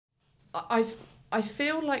I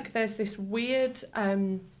feel like there's this weird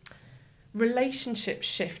relationship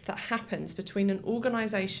shift that happens between an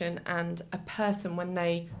organisation and a person when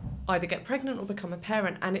they either get pregnant or become a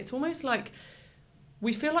parent, and it's almost like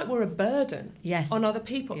we feel like we're a burden on other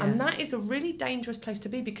people, and that is a really dangerous place to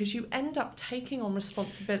be, because you end up taking on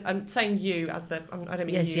responsibility. I'm saying you as the, I don't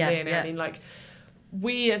mean Leonie, I mean like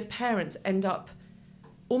we as parents end up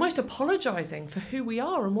almost apologising for who we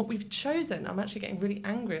are and what we've chosen. I'm actually getting really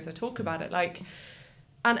angry as I talk about it, like,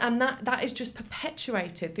 and that is just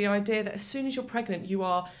perpetuated, the idea that as soon as you're pregnant you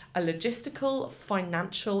are a logistical,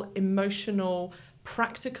 financial, emotional,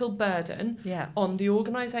 practical burden on the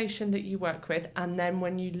organisation that you work with, and then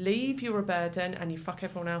when you leave you're a burden and you fuck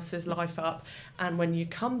everyone else's life up, and when you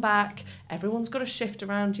come back everyone's got to shift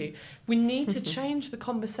around you. We need to change the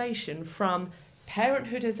conversation from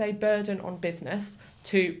parenthood is a burden on business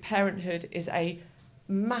to parenthood is a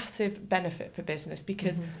massive benefit for business,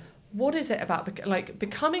 because what is it about, like,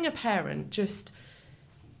 becoming a parent? Just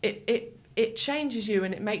it changes you,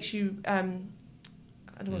 and it makes you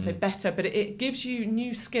I don't want to say better, but it gives you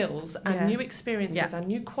new skills and new experiences and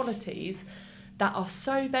new qualities that are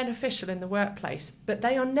so beneficial in the workplace, but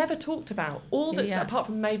they are never talked about. All that's apart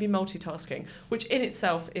from maybe multitasking, which in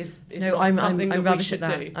itself is not something that we should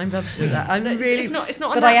do. I'm rubbish at that. I'm really, it's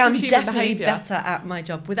not but I am human definitely behaviour. better at my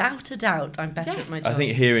job, without a doubt. I'm better at my job. I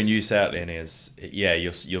think hearing you say it, Leonie, is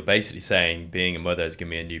you're basically saying being a mother has given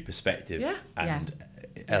me a new perspective, and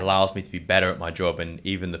it allows me to be better at my job, and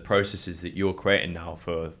even the processes that you're creating now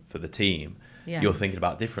for the team, you're thinking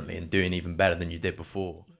about differently and doing even better than you did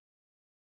before.